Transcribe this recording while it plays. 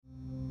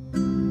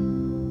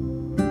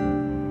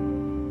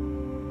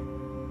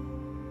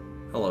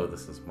Hello,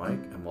 this is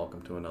Mike, and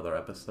welcome to another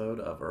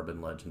episode of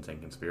Urban Legends and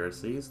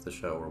Conspiracies, the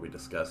show where we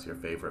discuss your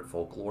favorite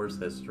folklores,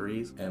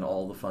 histories, and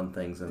all the fun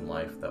things in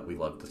life that we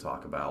love to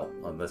talk about.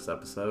 On this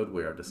episode,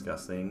 we are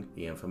discussing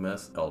the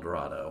infamous El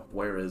Dorado.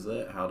 Where is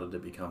it? How did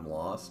it become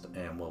lost?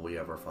 And will we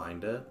ever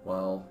find it?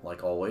 Well,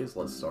 like always,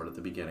 let's start at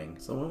the beginning.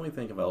 So when we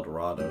think of El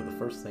Dorado, the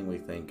first thing we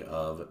think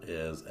of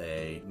is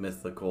a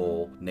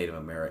mythical Native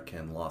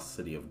American lost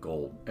city of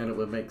gold. And it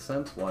would make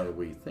sense why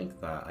we think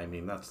that. I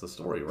mean, that's the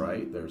story,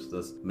 right? There's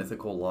this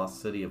mythical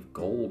lost city of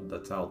gold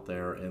that's out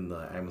there in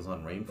the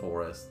Amazon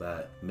rainforest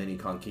that many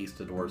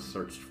conquistadors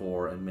searched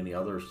for and many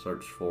others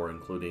searched for,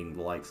 including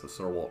the likes of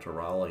Sir Walter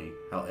Raleigh.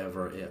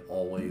 However, it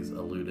always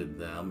eluded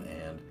them,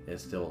 and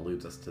it still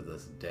eludes us to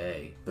this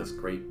day. This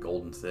great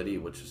golden city,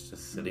 which is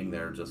just sitting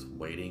there just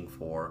waiting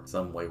for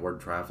some wayward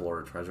traveler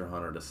or treasure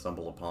hunter to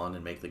stumble upon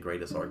and make the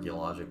greatest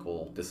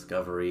archaeological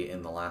discovery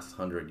in the last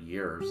 100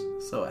 years.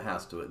 So it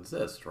has to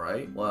exist,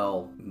 right?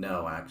 Well,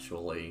 no,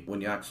 actually.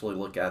 When you actually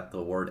look at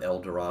the word El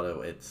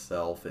Dorado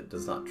itself, it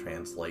does not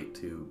translate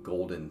to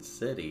Golden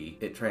City.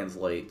 It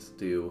translates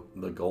to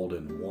the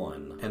Golden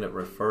One, and it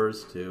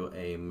refers to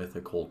a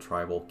mythical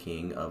tribal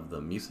king of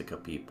the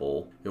Muisca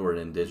people, who were an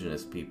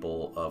indigenous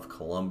people of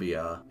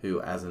Colombia,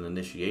 who as an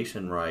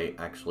initiation rite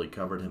actually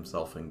covered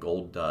himself in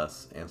gold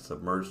dust and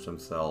submerged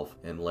himself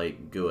in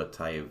Lake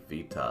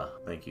Guatavita.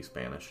 Thank you,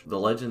 Spanish. The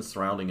legend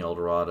surrounding El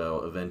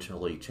Dorado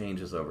eventually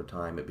changes over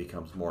time. It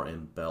becomes more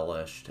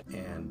embellished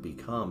and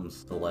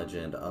becomes the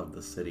legend of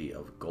the City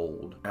of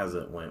Gold, as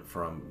it went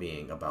from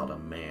being about a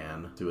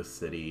man to a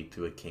city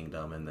to a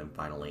kingdom and then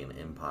finally an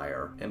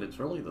empire. And it's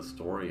really the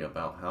story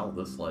about how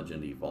this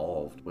legend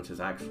evolved, which is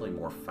actually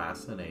more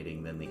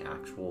fascinating than the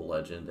actual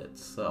legend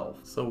itself.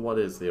 So what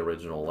is the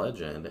original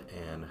legend,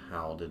 and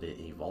how did it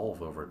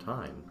evolve over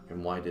time?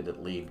 And why did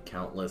it lead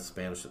countless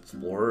Spanish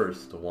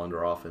explorers to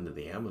wander off into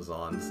the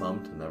Amazon,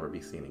 some to never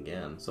be seen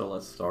again? So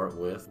let's start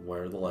with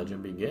where the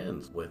legend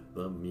begins, with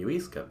the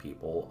Muisca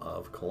people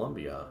of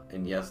Colombia.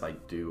 And yes, I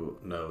do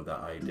know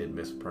that I did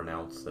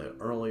mispronounce it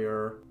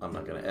earlier. I'm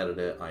not going to edit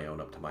it. I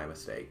own up to my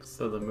mistakes.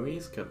 So the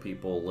Muisca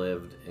people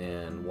lived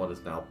in what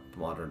is now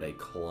modern-day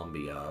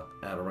Colombia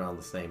at around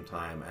the same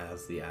time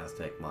as the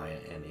Aztec, Maya,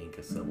 and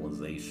Inca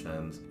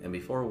civilizations. And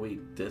before we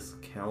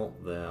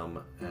discount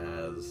them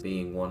as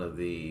being one of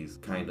these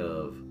kind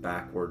of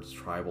backwards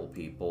tribal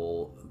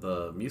people,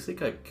 the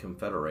Muisca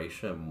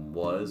Confederation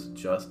was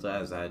just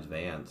as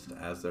advanced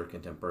as their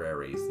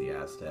contemporaries, the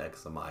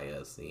Aztecs, the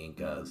Mayas, the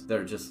Incas.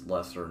 They're just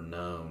lesser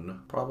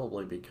known,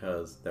 probably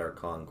because their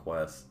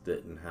conquests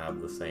didn't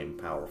have the same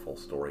powerful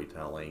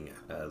storytelling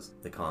as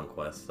the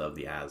conquests of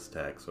the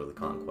Aztecs or the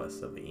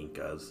conquests of the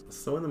Incas.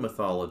 So in the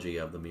mythology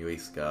of the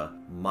Muisca,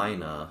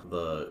 Mina,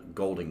 the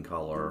golden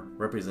color,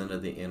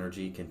 represented the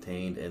energy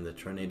contained in the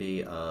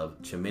trinity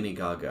of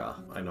Chiminigaga,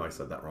 I know I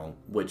said that wrong,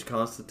 which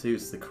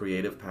constitutes the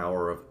creative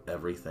power of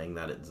everything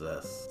that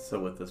exists. So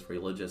with this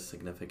religious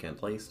significance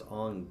placed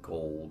on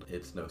gold,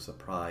 it's no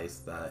surprise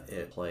that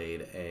it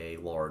played a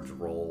large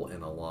role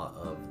in a lot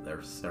of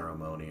their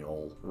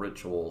ceremonial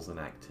rituals and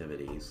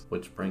activities,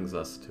 which brings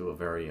us to a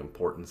very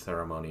important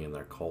ceremony in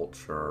their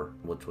culture,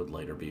 which would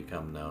later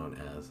become known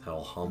as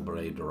El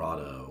Hombre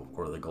Dorado,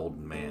 or the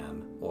Golden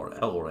Man, or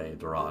El Rey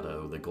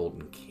Dorado, the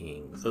Golden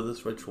King. So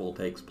this ritual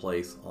takes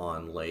place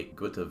on Lake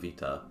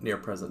Guatavita, near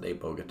present-day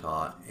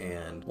Bogota,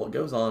 and what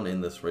goes on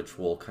in this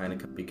ritual kind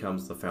of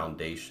becomes the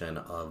foundation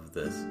of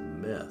this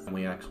myth. And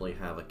we actually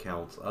have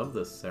accounts of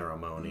this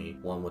ceremony,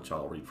 one which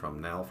I'll read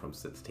from now, from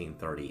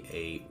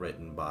 1638,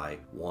 written by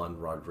Juan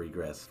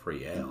Rodriguez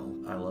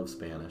Friel. I love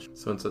Spanish.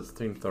 So in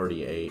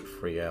 1638,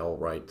 Friel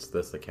writes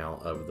this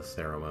account of the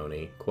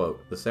ceremony. Quote,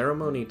 "The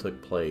ceremony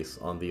took place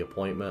on the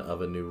appointment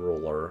of a new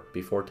ruler.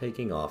 Before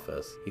taking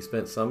office, he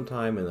spent some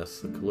time in a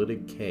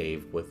secluded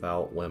cave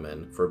without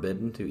women,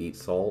 forbidden to eat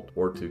salt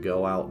or to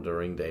go out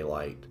during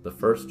daylight. The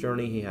first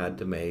journey he had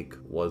to make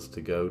was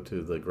to go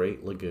to the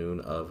great lagoon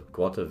of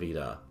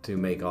Guatavita to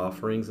make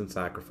offerings and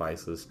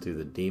sacrifices to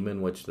the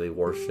demon which they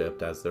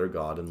worshipped as their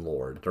god and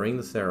lord. During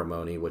the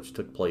ceremony, which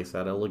took place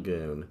at a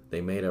lagoon,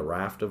 they made a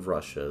raft of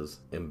rushes,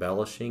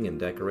 embellishing and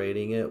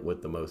decorating it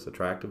with the most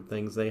attractive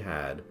things they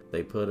had.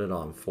 They put it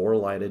on 4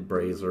 lighted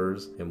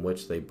braziers, in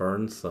which they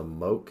burned some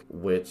moke,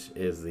 which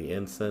is the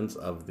incense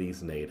of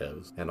these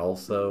natives, and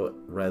also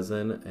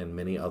resin and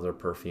many other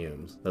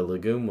perfumes. The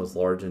lagoon was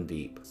large and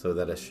deep, so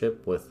that a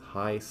ship with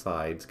high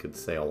sides could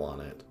sail on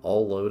it,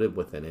 all loaded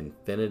with an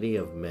infinity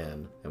of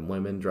men and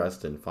women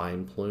dressed in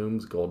fine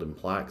plumes, golden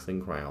plaques,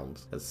 and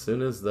crowns. As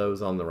soon as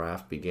those on the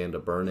raft began to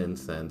burn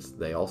incense,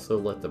 they also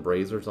lit the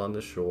braziers on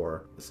the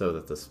shore, so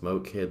that the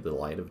smoke hid the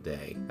light of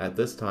day. At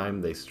this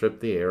time they stripped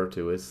the air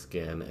to his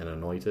skin and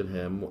anointed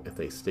him with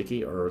a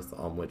sticky earth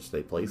on which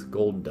they placed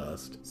gold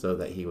dust, so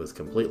that he was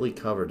completely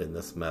covered in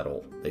this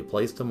metal. They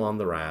placed him on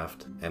the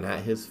raft, and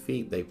at his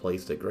feet they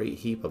placed a great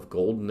heap of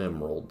gold and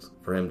emeralds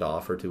for him to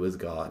offer to his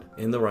god.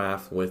 In the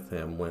raft with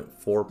him went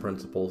 4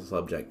 principal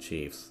subject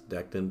chiefs,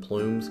 decked in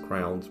plumes costumes,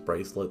 crowns,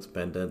 bracelets,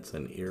 pendants,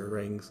 and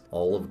earrings,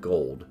 all of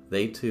gold.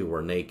 They too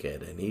were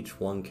naked, and each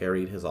one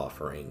carried his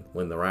offering.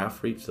 When the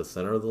raft reached the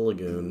center of the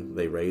lagoon,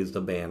 they raised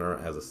a banner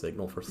as a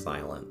signal for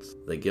silence.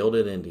 The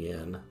gilded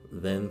Indian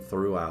then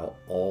threw out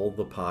all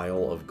the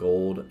pile of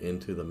gold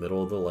into the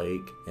middle of the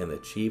lake, and the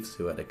chiefs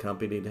who had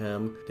accompanied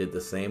him did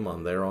the same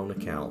on their own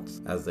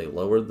accounts, as they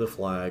lowered the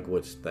flag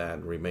which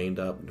had remained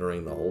up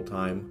during the whole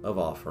time of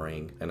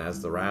offering. And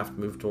as the raft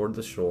moved toward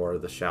the shore,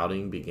 the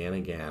shouting began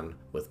again,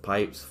 with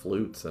pipes,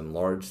 flutes, and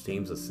large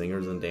teams of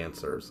singers and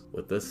dancers.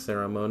 With this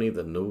ceremony,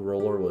 the new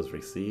ruler was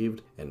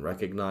received and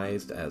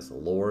recognized as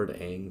Lord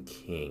and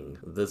King.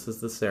 This is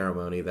the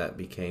ceremony that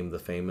became the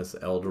famous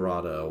El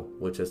Dorado,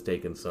 which has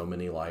taken so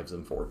many lives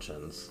and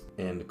fortunes.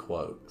 End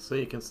quote. So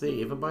you can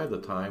see, even by the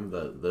time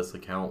that this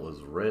account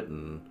was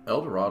written,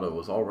 El Dorado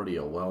was already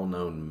a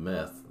well-known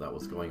myth that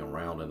was going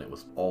around, and it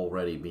was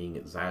already being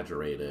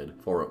exaggerated,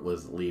 for it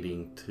was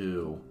leading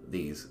to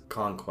these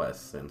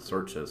conquests and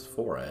searches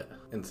for it.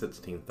 In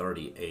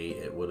 1638,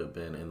 it would have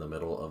been in the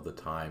middle of the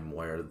time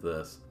where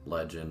this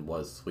legend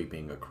was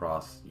sweeping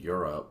across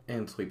Europe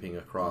and sweeping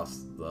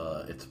across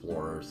the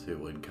explorers who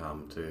would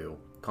come to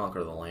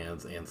conquer the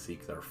lands and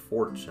seek their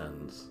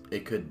fortunes.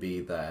 It could be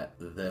that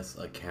this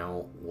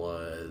account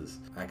was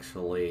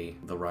actually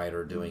the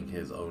writer doing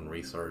his own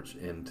research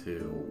into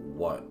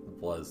what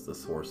was the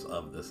source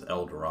of this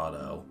El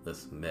Dorado,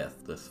 this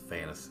myth, this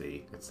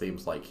fantasy. It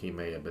seems like he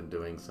may have been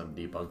doing some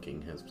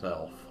debunking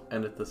himself.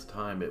 And at this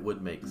time, it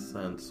would make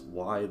sense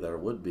why there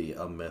would be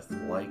a myth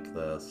like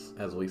this,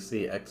 as we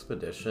see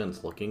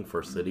expeditions looking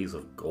for cities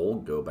of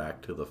gold go back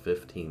to the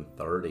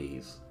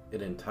 1530s.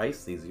 It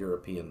enticed these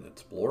European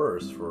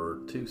explorers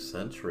for 2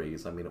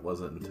 centuries. I mean, it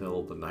wasn't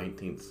until the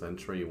 19th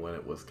century when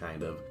it was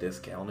kind of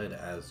discounted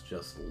as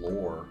just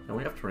lore. And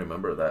we have to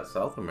remember that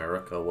South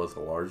America was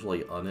a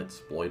largely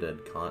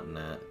unexploited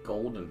continent.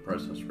 Gold and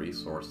precious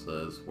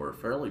resources were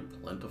fairly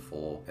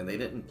plentiful, and they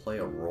didn't play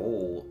a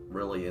role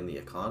really in the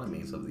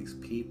economies of these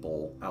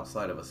people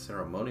outside of a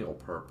ceremonial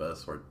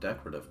purpose or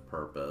decorative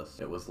purpose.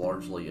 It was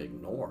largely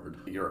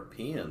ignored. The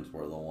Europeans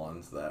were the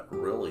ones that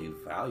really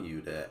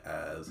valued it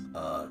as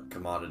a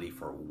commodity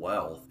for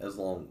wealth, as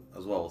well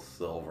as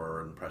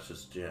silver and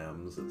precious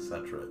gems,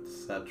 etc.,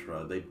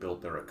 etc. They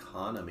built their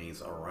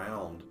economies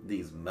around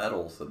these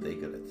metals that they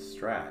could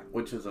extract,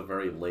 which is a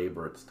very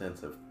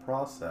labor-intensive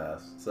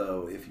process.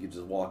 So if you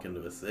just walk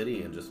into a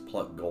city and just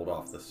pluck gold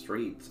off the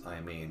streets,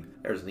 I mean,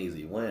 there's an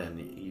easy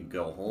win. You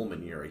go home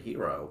and you're a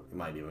hero. It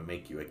might even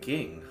make you a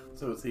king.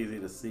 So it's easy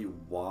to see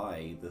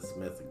why this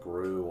myth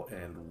grew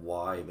and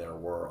why there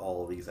were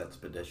all these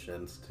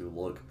expeditions to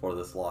look for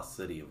this lost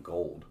city of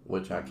gold,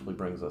 which actually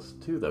brings us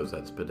to those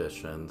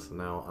expeditions.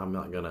 Now, I'm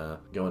not going to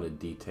go into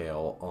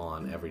detail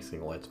on every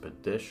single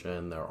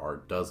expedition. There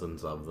are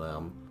dozens of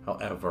them.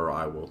 However,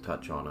 I will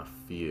touch on a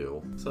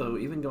few. So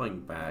even going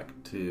back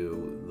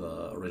to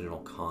the original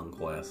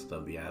conquest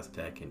of the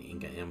Aztec and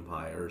Inca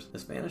empires, the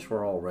Spanish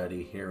were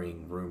already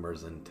hearing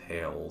rumors and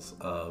tales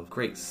of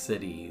great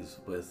cities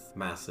with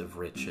massive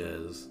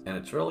riches. And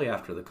it's really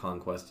after the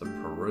conquest of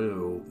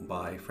Peru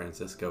by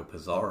Francisco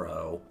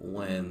Pizarro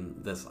when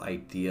this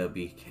idea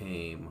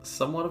became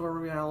somewhat of a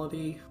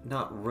reality.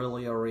 Not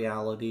really a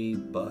reality,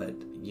 but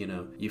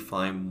you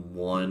find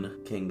one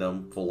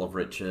kingdom full of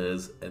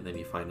riches and then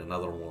you find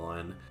another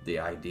one. The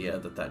idea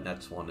that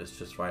next one is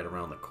just right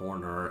around the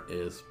corner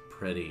is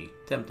pretty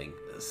tempting.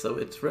 So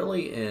it's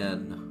really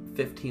in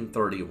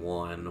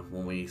 1531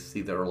 when we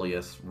see the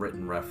earliest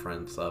written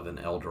reference of an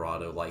El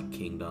Dorado-like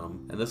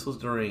kingdom. And this was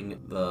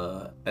during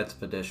the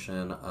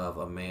expedition of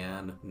a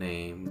man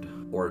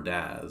named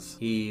Ordaz.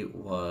 He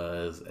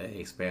was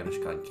a Spanish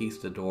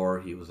conquistador.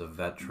 He was a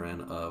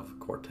veteran of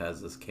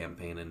Cortez's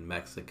campaign in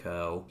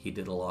Mexico. He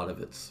did a lot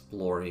of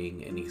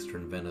exploring in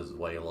eastern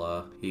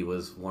Venezuela. He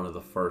was one of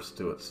the first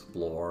to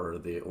explore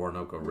the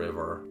Orinoco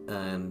River.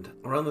 And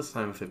around this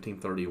time,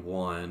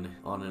 1531,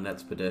 on an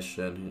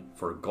expedition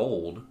for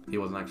gold, he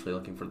wasn't actually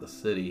looking for the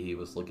city, he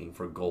was looking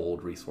for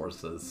gold,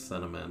 resources,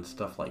 cinnamon,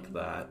 stuff like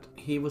that.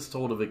 He was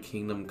told of a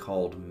kingdom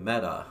called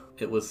Meta.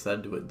 It was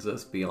said to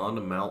exist beyond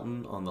a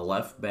mountain on the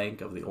left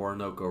bank of the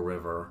Orinoco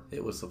River.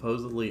 It was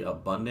supposedly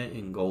abundant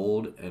in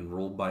gold and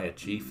ruled by a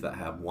chief that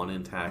had one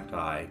intact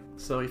eye.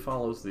 So he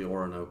follows the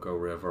Orinoco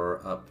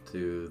River up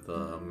to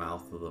the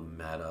mouth of the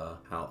Meta.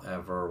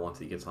 However, once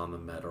he gets on the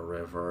Meta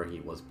River, he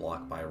was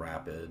blocked by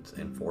rapids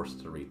and forced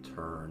to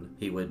return.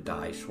 He would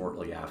die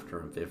shortly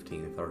after in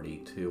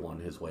 1532 on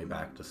his way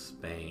back to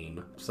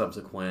Spain.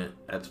 Subsequent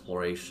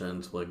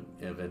explorations would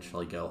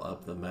eventually go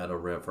up the Meta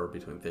River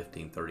between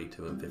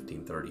 1532 and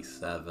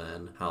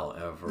 1537.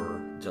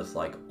 However, just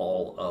like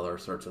all other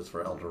searches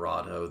for El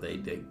Dorado, they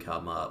did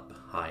come up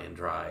high and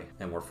dry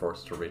and were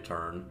forced to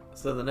return.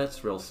 So the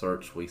next real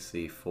search we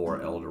see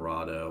for El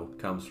Dorado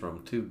comes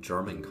from 2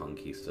 German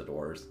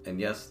conquistadors. And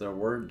yes, there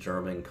were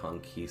German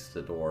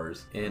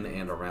conquistadors in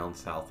and around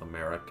South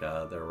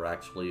America. There were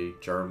actually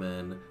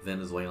German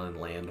Venezuelan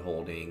land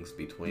holdings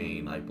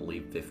between, I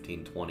believe,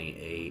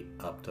 1528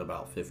 up to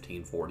about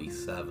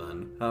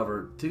 1547.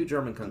 However, 2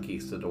 German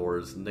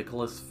conquistadors,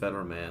 Nicholas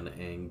Fetterman Obermann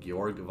and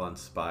Georg von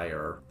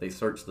Speyer. They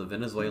searched the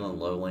Venezuelan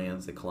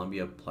lowlands, the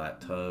Columbia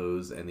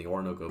Plateaus, and the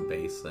Orinoco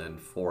Basin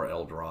for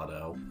El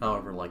Dorado.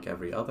 However, like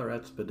every other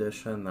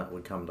expedition that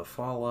would come to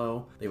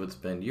follow, they would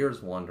spend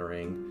years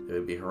wandering, they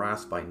would be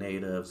harassed by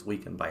natives,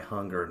 weakened by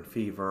hunger and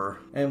fever,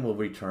 and will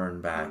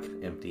return back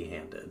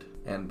empty-handed.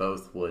 And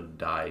both would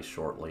die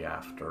shortly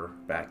after,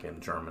 back in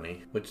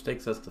Germany. Which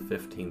takes us to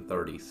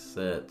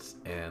 1536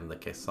 and the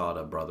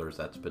Quesada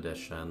brothers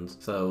expeditions.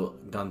 So,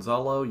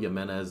 Gonzalo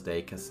Jimenez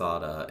de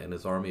Quesada and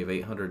his army of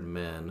 800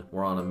 men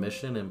were on a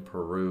mission in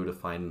Peru to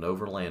find an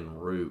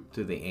overland route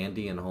to the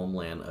Andean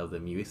homeland of the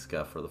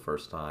Muisca for the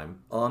first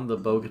time. On the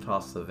Bogota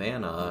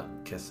savannah,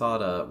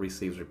 Quesada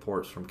receives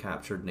reports from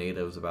captured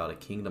natives about a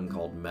kingdom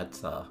called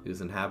Metza,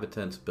 whose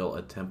inhabitants built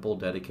a temple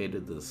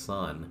dedicated to the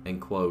sun, and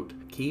quote,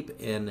 keep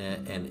in it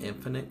an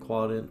infinite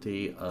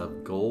quantity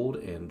of gold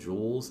and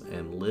jewels,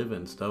 and live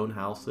in stone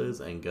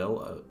houses, and go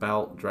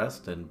about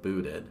dressed and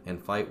booted,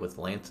 and fight with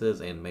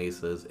lances and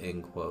maces,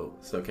 end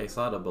quote. So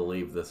Quesada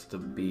believed this to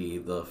be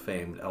the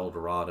famed El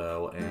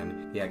Dorado,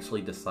 and he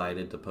actually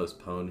decided to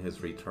postpone his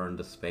return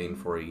to Spain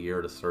for a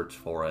year to search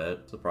for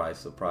it. Surprise,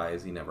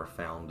 surprise, he never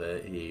found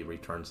it. He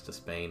returns to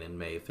Spain in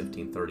May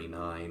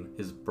 1539.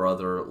 His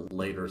brother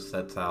later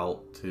sets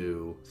out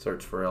to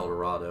search for El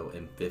Dorado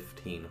in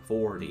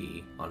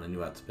 1540 on a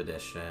new expedition.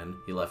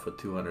 He left with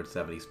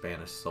 270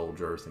 Spanish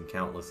soldiers and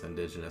countless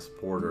indigenous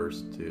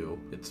porters to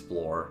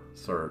explore,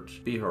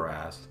 search, be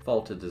harassed,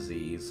 fall to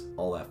disease,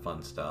 all that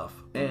fun stuff.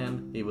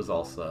 And he was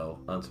also,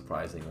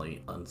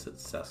 unsurprisingly,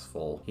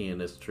 unsuccessful. He and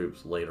his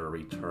troops later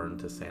returned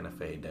to Santa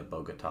Fe de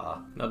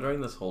Bogota. Now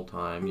during this whole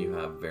time, you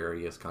have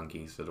various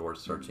conquistadors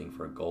searching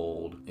for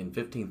gold. In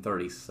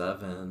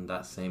 1537,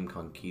 that same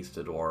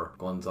conquistador,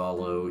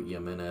 Gonzalo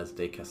Jimenez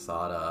de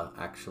Quesada,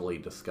 actually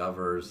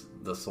discovers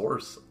the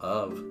source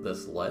of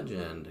this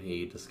legend.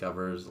 He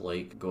discovers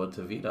Lake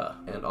Guatavita,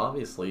 and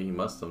obviously he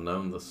must have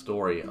known the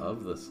story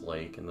of this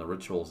lake and the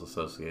rituals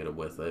associated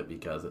with it,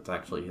 because it's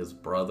actually his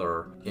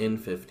brother in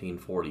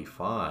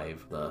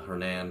 1545, the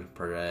Hernan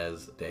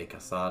Perez de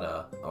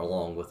Quesada,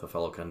 along with a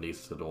fellow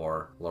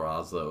conquistador,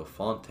 Lorenzo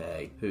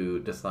Fonte, who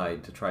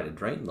decide to try to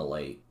drain the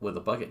lake with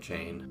a bucket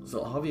chain.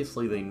 So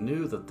obviously they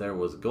knew that there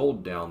was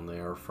gold down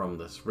there from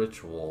this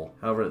ritual.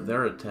 However,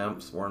 their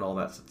attempts weren't all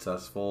that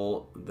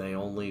successful. They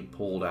only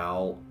pulled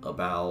out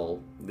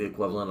about the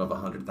equivalent of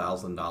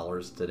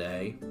 $100,000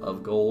 today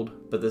of gold,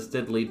 but this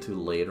did lead to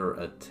later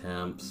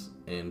attempts.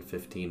 In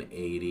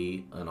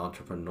 1580, an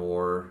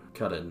entrepreneur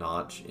cut a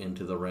notch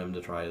into the rim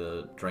to try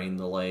to drain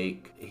the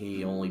lake.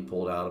 He only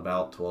pulled out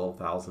about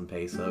 12,000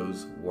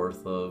 pesos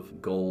worth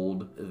of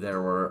gold.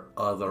 There were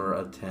other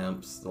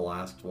attempts. The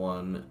last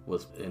one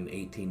was in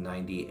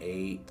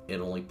 1898.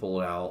 It only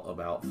pulled out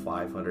about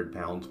 500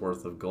 pounds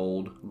worth of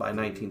gold. By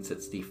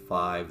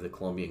 1965, the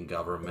Colombian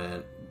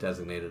government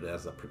designated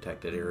as a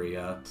protected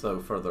area, so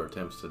further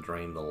attempts to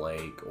drain the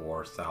lake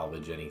or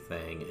salvage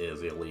anything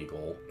is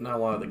illegal. Now,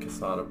 while the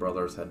Quesada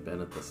brothers had been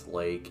at this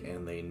lake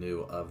and they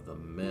knew of the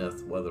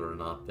myth, whether or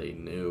not they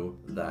knew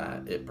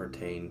that it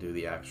pertained to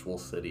the actual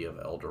city of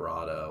El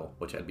Dorado,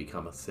 which had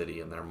become a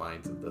city in their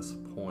minds at this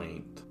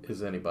point,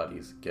 is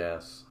anybody's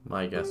guess.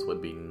 My guess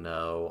would be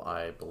no.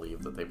 I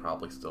believe that they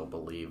probably still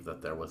believe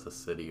that there was a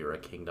city or a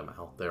kingdom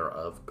out there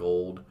of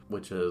gold,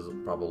 which is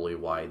probably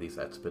why these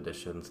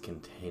expeditions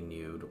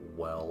continued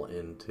well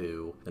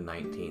into the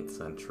 19th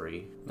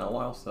century. Now,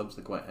 while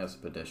subsequent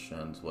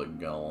expeditions would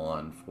go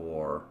on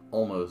for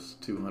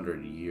almost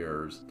 200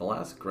 years, the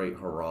last great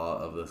hurrah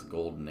of this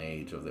golden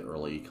age of the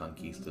early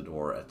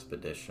conquistador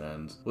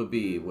expeditions would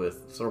be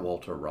with Sir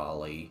Walter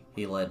Raleigh.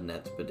 He led an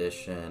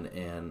expedition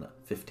in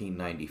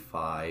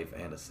 1595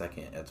 and a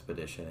second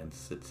expedition in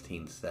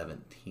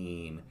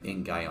 1617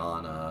 in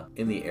Guyana,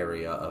 in the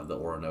area of the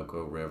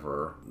Orinoco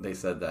River. They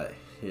said that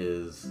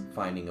his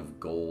finding of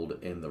gold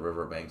in the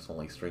riverbanks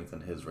only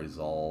strengthened his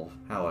resolve.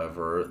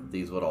 However,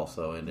 these would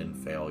also end in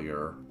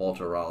failure.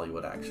 Walter Raleigh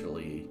would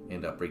actually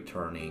end up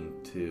returning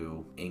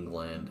to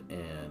England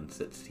in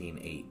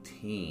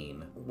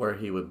 1618, where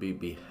he would be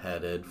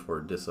beheaded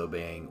for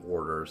disobeying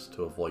orders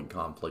to avoid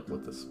conflict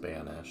with the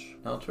Spanish.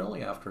 Now,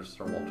 shortly after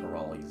Sir Walter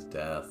Raleigh's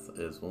death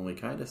is when we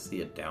kind of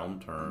see a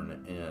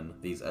downturn in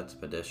these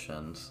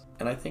expeditions.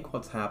 And I think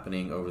what's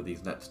happening over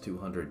these next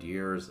 200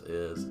 years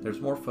is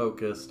there's more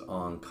focus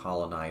on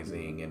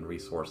colonizing and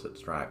resource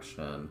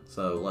extraction,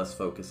 so less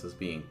focus is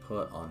being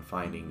put on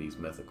finding these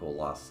mythical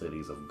lost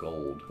cities of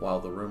gold. While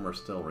the rumor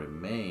still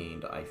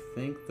remained, I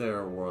think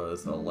there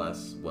was a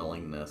less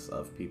willingness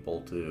of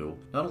people to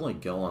not only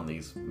go on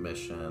these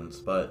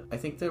missions, but I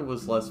think there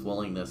was less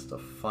willingness to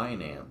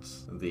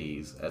finance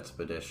these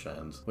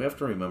expeditions. We have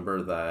to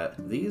remember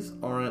that these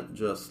aren't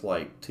just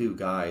like two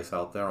guys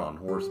out there on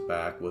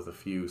horseback with a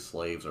few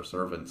slaves or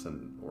servants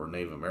or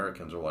Native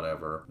Americans or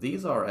whatever.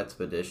 These are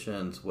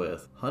expeditions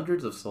with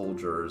hundreds of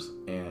soldiers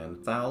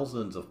and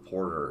thousands of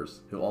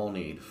porters who all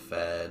need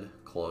fed,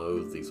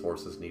 clothed, these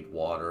horses need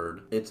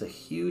watered. It's a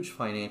huge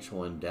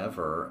financial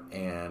endeavor,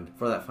 and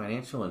for that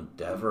financial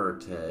endeavor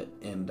to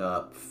end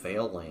up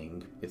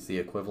failing, it's the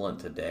equivalent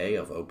today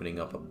of opening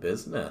up a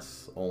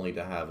business only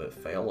to have it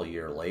fail a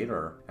year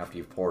later after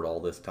you've poured all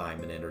this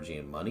time and energy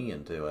and money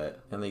into it.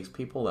 And these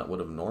people that would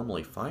have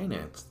normally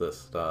financed this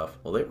stuff,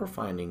 well, they were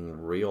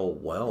finding real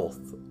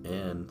wealth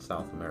in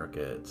South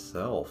America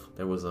itself.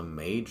 There was a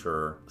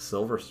major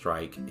silver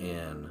strike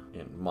in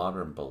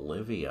modern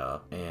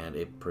Bolivia, and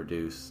it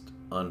produced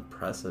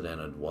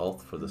unprecedented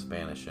wealth for the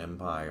Spanish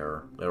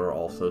Empire. There were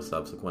also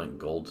subsequent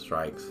gold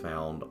strikes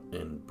found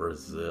in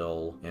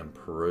Brazil and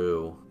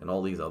Peru and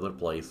all these other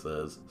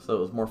places. So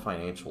it was more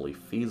financially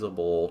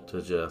feasible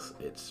to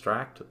just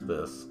extract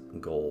this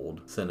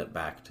gold, send it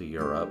back to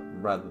Europe,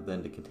 rather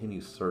than to continue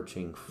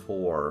searching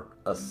for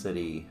a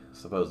city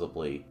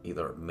supposedly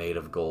either made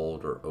of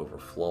gold or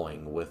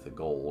overflowing with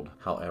gold.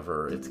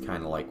 However, it's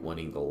kind of like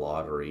winning the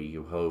lottery.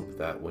 You hope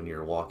that when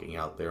you're walking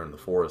out there in the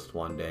forest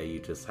one day, you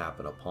just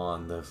happen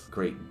upon this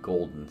great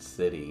golden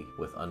city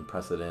with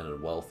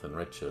unprecedented wealth and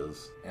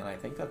riches. And I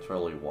think that's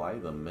really why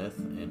the myth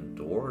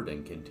endured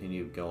and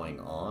continued going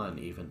on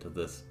even to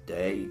this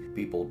day.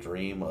 People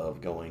dream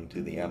of going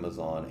to the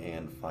Amazon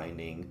and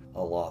finding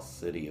a lost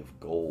city of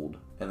gold.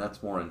 And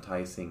that's more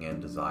enticing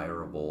and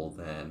desirable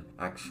than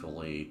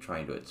actually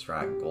trying to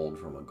extract gold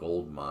from a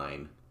gold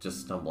mine.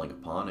 Just stumbling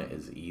upon it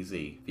is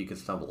easy. If you can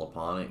stumble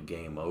upon it,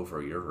 game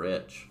over, you're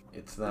rich.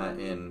 It's that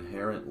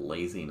inherent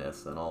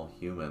laziness in all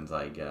humans,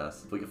 I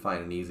guess. If we could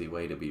find an easy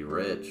way to be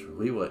rich,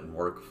 we wouldn't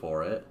work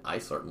for it. I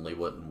certainly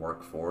wouldn't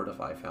work for it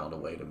if I found a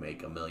way to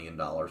make $1 million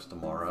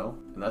tomorrow.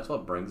 And that's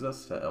what brings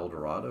us to El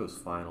Dorado's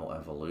final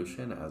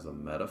evolution as a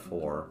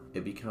metaphor.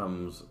 It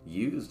becomes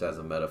used as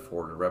a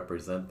metaphor to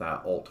represent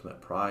that ultimate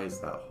prize,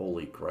 that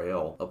holy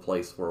grail, a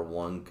place where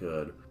one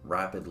could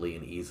rapidly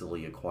and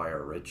easily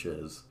acquire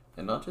riches.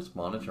 And not just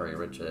monetary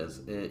riches,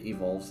 it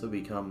evolves to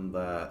become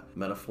that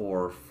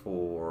metaphor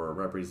for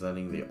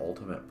representing the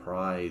ultimate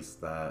prize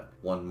that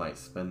one might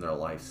spend their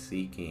life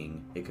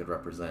seeking. It could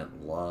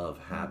represent love,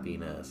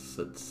 happiness,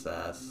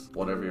 success,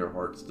 whatever your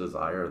heart's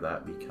desire,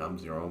 that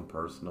becomes your own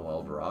personal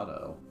El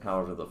Dorado.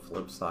 However, the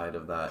flip side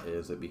of that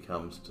is it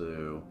becomes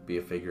to be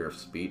a figure of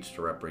speech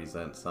to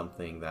represent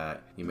something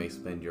that you may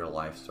spend your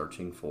life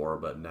searching for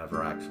but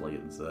never actually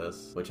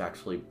exists, which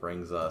actually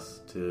brings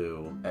us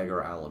to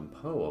Edgar Allan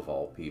Poe of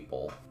all people.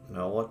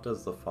 Now, what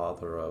does the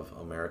father of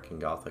American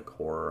Gothic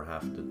horror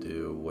have to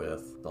do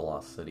with the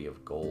Lost City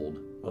of Gold?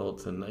 Well,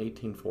 it's in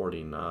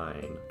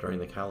 1849, during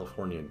the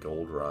California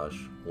Gold Rush,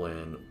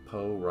 when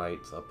Poe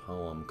writes a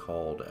poem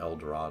called El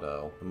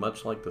Dorado.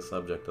 Much like the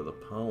subject of the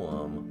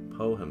poem,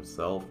 Poe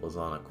himself was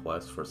on a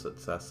quest for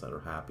success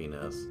or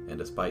happiness, and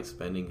despite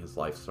spending his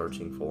life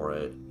searching for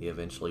it, he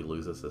eventually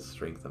loses his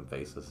strength and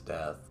faces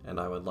death. And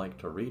I would like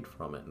to read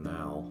from it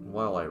now.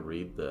 While I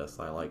read this,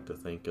 I like to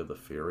think of the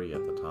fury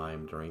at the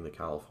time during the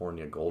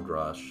California Gold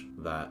Rush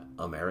that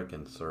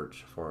Americans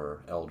search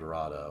for El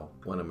Dorado,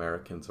 when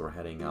Americans were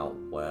heading out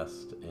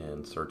west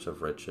in search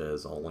of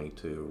riches only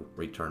to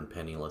return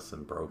penniless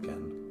and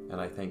broken. And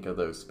I think of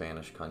those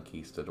Spanish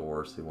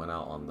conquistadors who went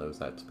out on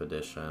those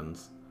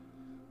expeditions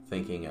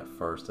thinking at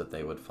first that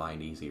they would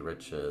find easy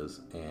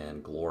riches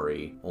and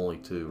glory, only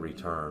to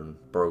return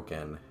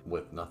broken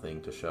with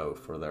nothing to show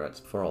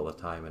for all the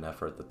time and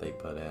effort that they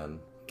put in.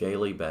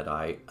 Gaily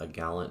Bedite, a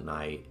gallant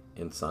knight,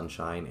 in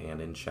sunshine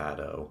and in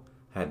shadow,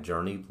 had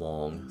journeyed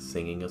long,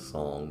 singing a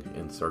song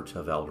in search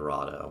of El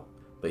Dorado.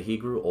 But he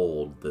grew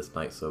old, this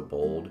knight so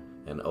bold,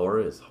 and o'er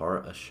his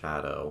heart a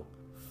shadow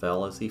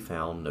fell as he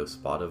found no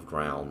spot of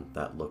ground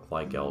that looked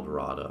like El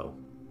Dorado.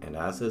 And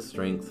as his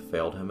strength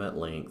failed him at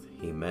length,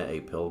 he met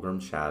a pilgrim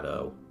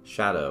shadow.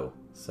 Shadow,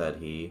 said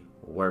he,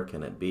 where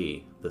can it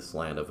be, this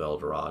land of El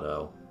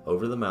Dorado?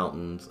 Over the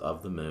mountains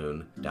of the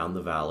moon, down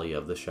the valley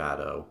of the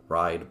shadow,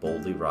 ride,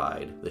 boldly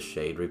ride, the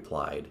shade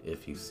replied,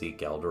 if you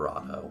seek El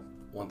Dorado.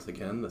 Once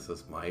again, this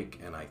is Mike,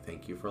 and I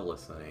thank you for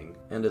listening.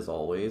 And as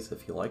always,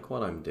 if you like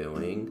what I'm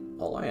doing,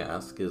 all I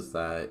ask is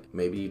that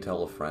maybe you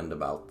tell a friend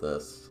about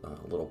this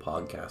little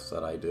podcast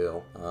that I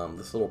do.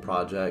 This little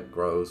project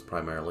grows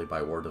primarily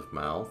by word of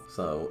mouth,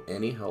 so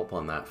any help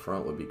on that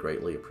front would be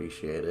greatly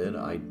appreciated.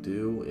 I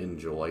do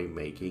enjoy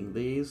making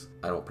these.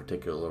 I don't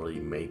particularly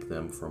make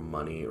them for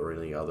money or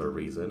any other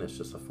reason. It's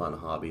just a fun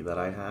hobby that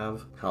I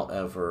have.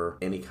 However,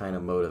 any kind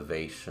of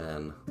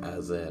motivation,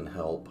 as in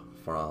help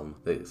from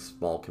the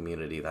small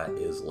community that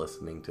is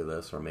listening to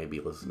this or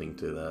maybe listening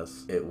to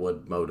this, it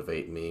would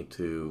motivate me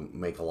to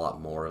make a lot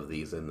more of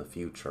these in the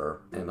future.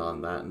 And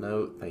on that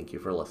note, thank you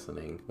for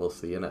listening. We'll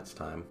see you next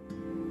time.